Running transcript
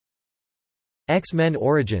X-Men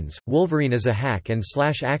Origins: Wolverine is a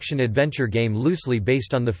hack-and-slash action-adventure game loosely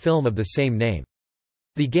based on the film of the same name.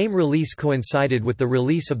 The game release coincided with the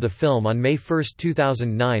release of the film on May 1,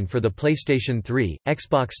 2009 for the PlayStation 3,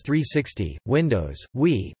 Xbox 360, Windows,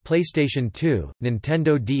 Wii, PlayStation 2,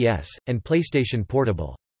 Nintendo DS, and PlayStation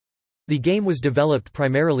Portable. The game was developed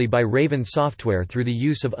primarily by Raven Software through the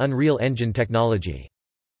use of Unreal Engine technology.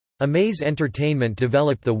 Amaze Entertainment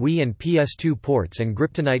developed the Wii and PS2 ports and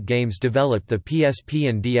Kryptonite Games developed the PSP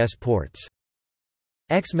and DS ports.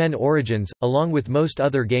 X-Men Origins, along with most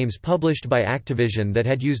other games published by Activision that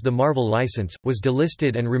had used the Marvel license, was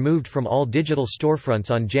delisted and removed from all digital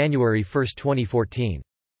storefronts on January 1, 2014.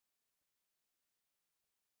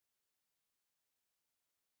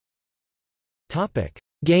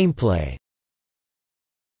 Gameplay.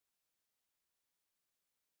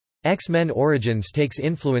 X-Men Origins takes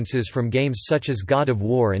influences from games such as God of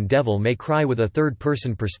War and Devil May Cry with a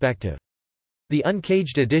third-person perspective. The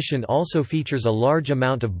Uncaged edition also features a large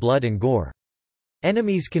amount of blood and gore.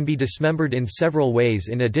 Enemies can be dismembered in several ways.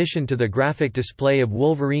 In addition to the graphic display of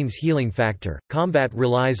Wolverine's healing factor, combat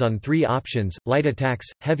relies on three options: light attacks,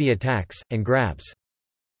 heavy attacks, and grabs.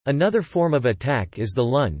 Another form of attack is the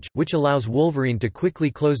lunge, which allows Wolverine to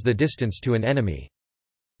quickly close the distance to an enemy.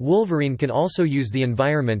 Wolverine can also use the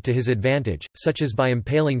environment to his advantage, such as by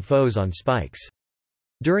impaling foes on spikes.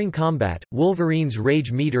 During combat, Wolverine's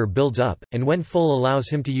rage meter builds up, and when full allows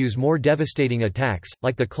him to use more devastating attacks,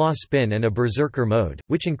 like the claw spin and a berserker mode,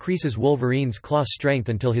 which increases Wolverine's claw strength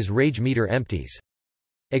until his rage meter empties.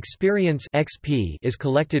 Experience (XP) is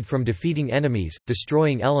collected from defeating enemies,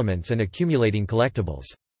 destroying elements and accumulating collectibles.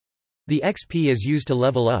 The XP is used to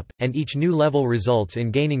level up, and each new level results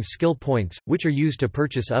in gaining skill points, which are used to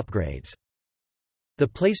purchase upgrades. The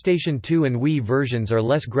PlayStation 2 and Wii versions are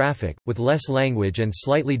less graphic, with less language and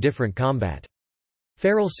slightly different combat.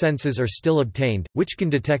 Feral senses are still obtained, which can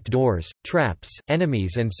detect doors, traps,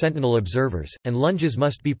 enemies and sentinel observers, and lunges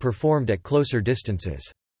must be performed at closer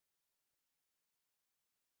distances.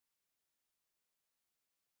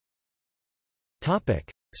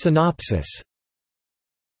 Synopsis.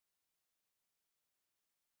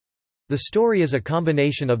 The story is a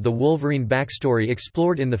combination of the Wolverine backstory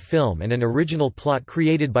explored in the film and an original plot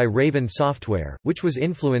created by Raven Software, which was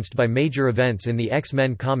influenced by major events in the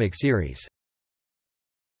X-Men comic series.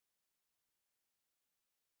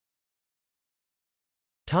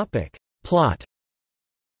 Plot.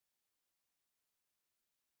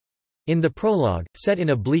 In the prologue, set in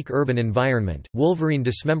a bleak urban environment, Wolverine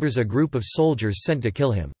dismembers a group of soldiers sent to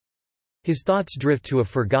kill him. His thoughts drift to a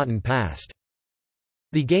forgotten past.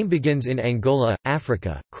 The game begins in Angola,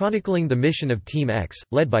 Africa, chronicling the mission of Team X,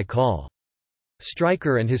 led by Call.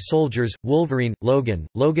 Stryker and his soldiers, Wolverine, Logan,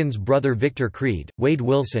 Logan's brother Victor Creed, Wade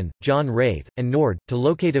Wilson, John Wraith, and Nord, to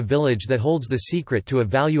locate a village that holds the secret to a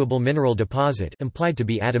valuable mineral deposit implied to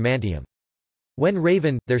be adamantium. When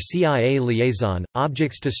Raven, their CIA liaison,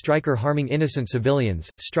 objects to Stryker harming innocent civilians,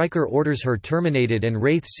 Stryker orders her terminated and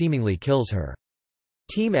Wraith seemingly kills her.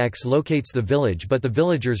 Team X locates the village but the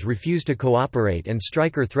villagers refuse to cooperate and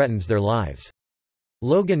Stryker threatens their lives.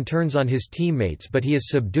 Logan turns on his teammates but he is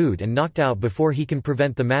subdued and knocked out before he can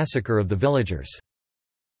prevent the massacre of the villagers.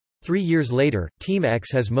 3 years later, Team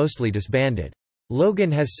X has mostly disbanded.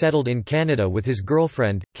 Logan has settled in Canada with his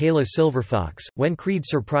girlfriend, Kayla Silverfox, when Creed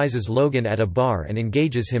surprises Logan at a bar and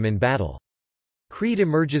engages him in battle. Creed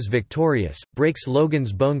emerges victorious, breaks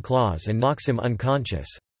Logan's bone claws and knocks him unconscious.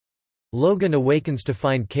 Logan awakens to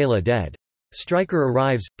find Kayla dead. Stryker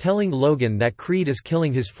arrives, telling Logan that Creed is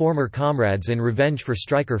killing his former comrades in revenge for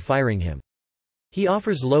Stryker firing him. He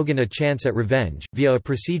offers Logan a chance at revenge, via a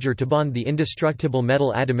procedure to bond the indestructible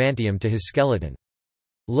metal adamantium to his skeleton.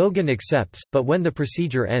 Logan accepts, but when the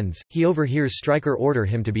procedure ends, he overhears Stryker order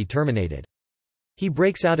him to be terminated. He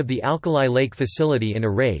breaks out of the Alkali Lake facility in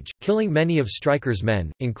a rage, killing many of Stryker's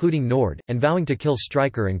men, including Nord, and vowing to kill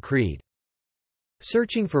Stryker and Creed.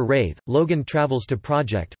 Searching for Wraith, Logan travels to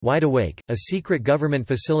Project Wide Awake, a secret government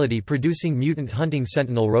facility producing mutant hunting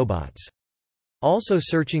sentinel robots. Also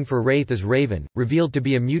searching for Wraith is Raven, revealed to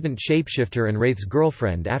be a mutant shapeshifter and Wraith's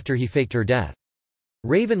girlfriend after he faked her death.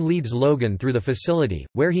 Raven leads Logan through the facility,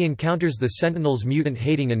 where he encounters the Sentinel's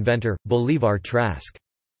mutant-hating inventor, Bolivar Trask.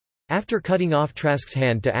 After cutting off Trask's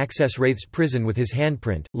hand to access Wraith's prison with his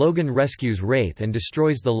handprint, Logan rescues Wraith and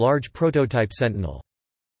destroys the large prototype Sentinel.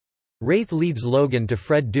 Wraith leads Logan to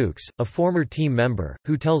Fred Dukes, a former team member,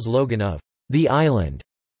 who tells Logan of the Island,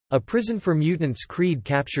 a prison for mutants Creed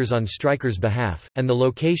captures on Stryker's behalf, and the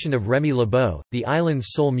location of Remy LeBeau, the island's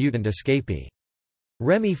sole mutant escapee.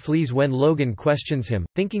 Remy flees when Logan questions him,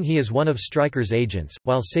 thinking he is one of Stryker's agents,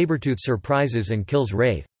 while Sabretooth surprises and kills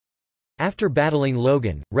Wraith. After battling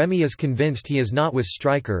Logan, Remy is convinced he is not with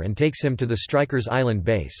Stryker and takes him to the Stryker's island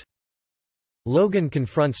base. Logan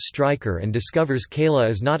confronts Stryker and discovers Kayla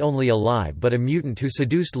is not only alive but a mutant who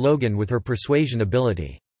seduced Logan with her persuasion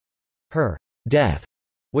ability. Her death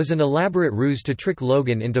was an elaborate ruse to trick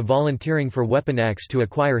Logan into volunteering for Weapon X to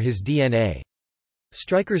acquire his DNA.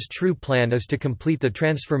 Stryker's true plan is to complete the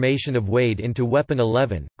transformation of Wade into Weapon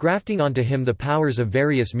 11, grafting onto him the powers of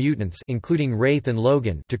various mutants including Wraith and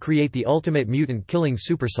Logan to create the ultimate mutant-killing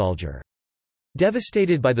supersoldier.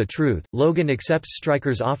 Devastated by the truth, Logan accepts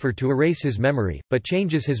Stryker's offer to erase his memory, but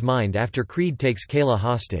changes his mind after Creed takes Kayla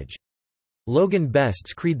hostage. Logan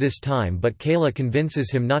bests Creed this time but Kayla convinces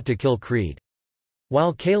him not to kill Creed.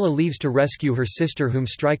 While Kayla leaves to rescue her sister whom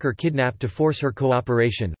Stryker kidnapped to force her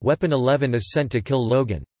cooperation, Weapon 11 is sent to kill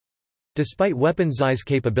Logan. Despite Weapon X's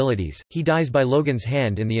capabilities, he dies by Logan's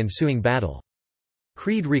hand in the ensuing battle.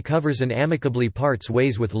 Creed recovers and amicably parts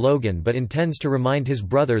ways with Logan but intends to remind his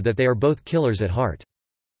brother that they are both killers at heart.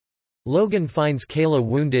 Logan finds Kayla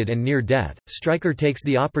wounded and near death. Stryker takes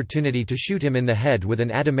the opportunity to shoot him in the head with an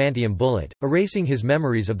adamantium bullet, erasing his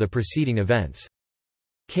memories of the preceding events.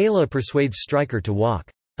 Kayla persuades Stryker to walk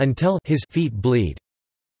until his feet bleed,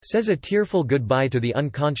 says a tearful goodbye to the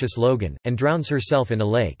unconscious Logan, and drowns herself in a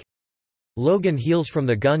lake. Logan heals from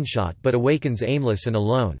the gunshot but awakens aimless and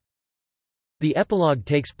alone. The epilogue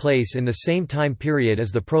takes place in the same time period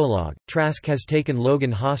as the prologue. Trask has taken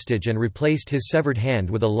Logan hostage and replaced his severed hand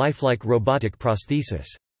with a lifelike robotic prosthesis.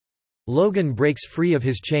 Logan breaks free of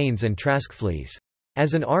his chains and Trask flees.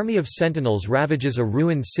 As an army of Sentinels ravages a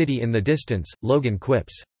ruined city in the distance, Logan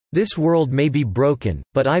quips, "This world may be broken,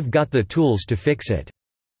 but I've got the tools to fix it."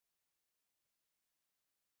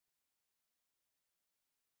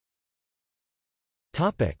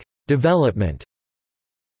 Development.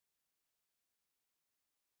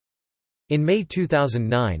 In May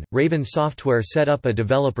 2009, Raven Software set up a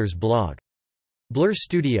developer's blog. Blur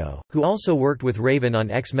Studio, who also worked with Raven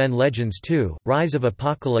on X-Men Legends 2, Rise of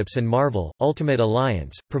Apocalypse and Marvel, Ultimate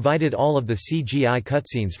Alliance, provided all of the CGI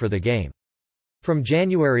cutscenes for the game. From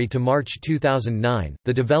January to March 2009,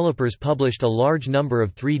 the developers published a large number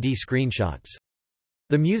of 3D screenshots.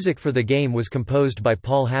 The music for the game was composed by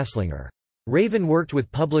Paul Haslinger. Raven worked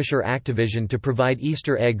with publisher Activision to provide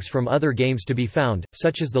Easter eggs from other games to be found,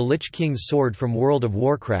 such as the Lich King's sword from World of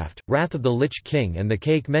Warcraft, Wrath of the Lich King and the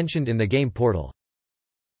cake mentioned in the game portal.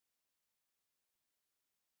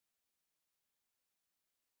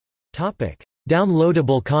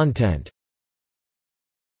 Downloadable content.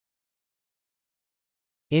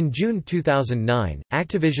 In June 2009,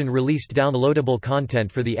 Activision released downloadable content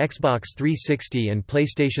for the Xbox 360 and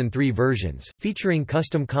PlayStation 3 versions, featuring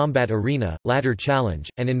custom combat arena, ladder challenge,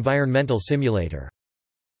 and environmental simulator.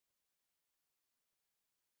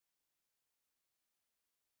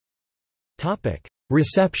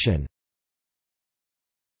 Reception.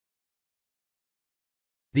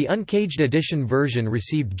 The Uncaged Edition version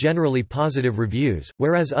received generally positive reviews,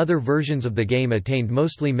 whereas other versions of the game attained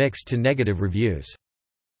mostly mixed to negative reviews.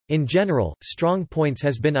 In general, strong points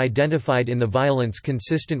has been identified in the violence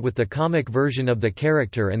consistent with the comic version of the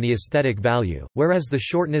character and the aesthetic value, whereas the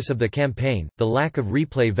shortness of the campaign, the lack of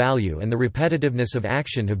replay value and the repetitiveness of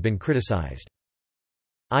action have been criticized.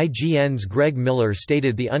 IGN's Greg Miller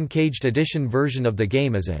stated the Uncaged Edition version of the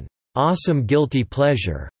game is an awesome guilty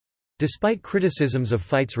pleasure, despite criticisms of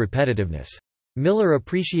fight's repetitiveness. Miller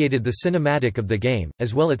appreciated the cinematic of the game,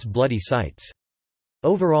 as well its bloody sights.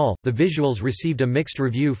 Overall, the visuals received a mixed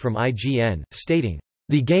review from IGN, stating,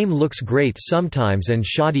 "The game looks great sometimes and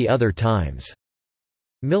shoddy other times."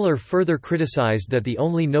 Miller further criticized that the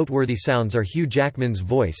only noteworthy sounds are Hugh Jackman's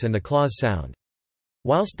voice and the claws sound.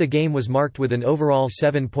 Whilst the game was marked with an overall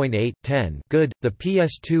 7.8/10 good, the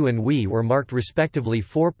PS2 and Wii were marked respectively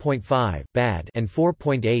 4.5 bad and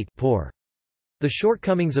 4.8 poor. The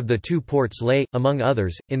shortcomings of the two ports lay, among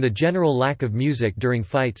others, in the general lack of music during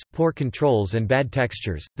fights, poor controls, and bad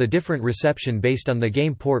textures. The different reception based on the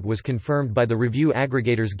game port was confirmed by the review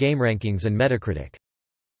aggregators GameRankings and Metacritic.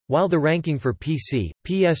 While the ranking for PC,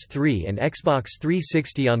 PS3 and Xbox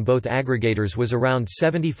 360 on both aggregators was around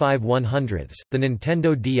 75/100ths, the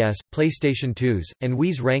Nintendo DS, PlayStation 2's, and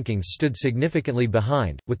Wii's rankings stood significantly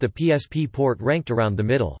behind, with the PSP port ranked around the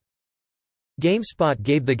middle. GameSpot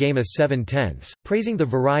gave the game a 7/10, praising the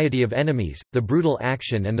variety of enemies, the brutal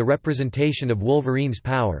action and the representation of Wolverine's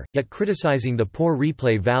power, yet criticizing the poor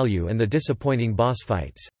replay value and the disappointing boss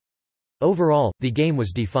fights. Overall, the game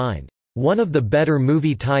was defined one of the better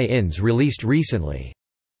movie tie-ins released recently.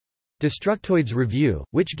 Destructoid's review,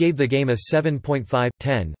 which gave the game a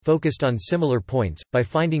 7.5/10, focused on similar points, by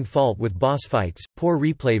finding fault with boss fights, poor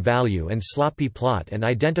replay value and sloppy plot and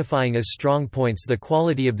identifying as strong points the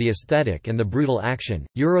quality of the aesthetic and the brutal action.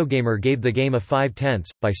 Eurogamer gave the game a 5/10,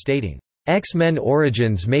 by stating, "X-Men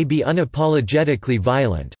Origins may be unapologetically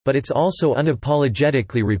violent, but it's also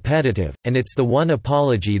unapologetically repetitive, and it's the one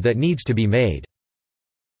apology that needs to be made."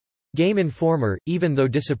 Game Informer, even though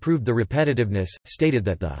disapproved the repetitiveness, stated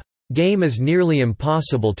that the game is nearly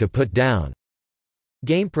impossible to put down.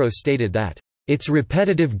 GamePro stated that its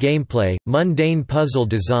repetitive gameplay, mundane puzzle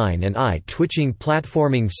design and eye-twitching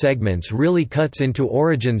platforming segments really cuts into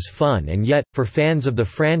Origins' fun, and yet, for fans of the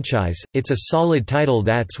franchise, it's a solid title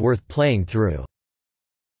that's worth playing through.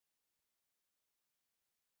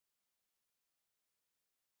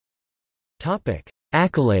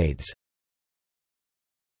 Accolades.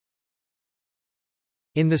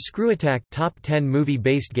 In the Screw Attack Top 10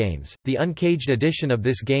 movie-based games, the uncaged edition of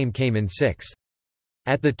this game came in 6th.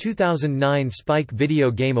 At the 2009 Spike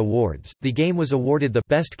Video Game Awards, the game was awarded the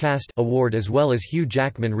Best Cast award as well as Hugh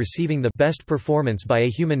Jackman receiving the Best Performance by a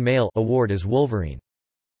Human Male award as Wolverine.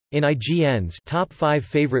 In IGN's Top 5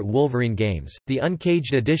 Favorite Wolverine Games, the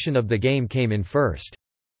uncaged edition of the game came in 1st.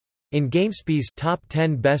 In GameSpy's Top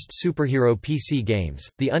 10 Best Superhero PC Games,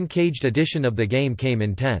 the uncaged edition of the game came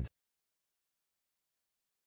in 10th.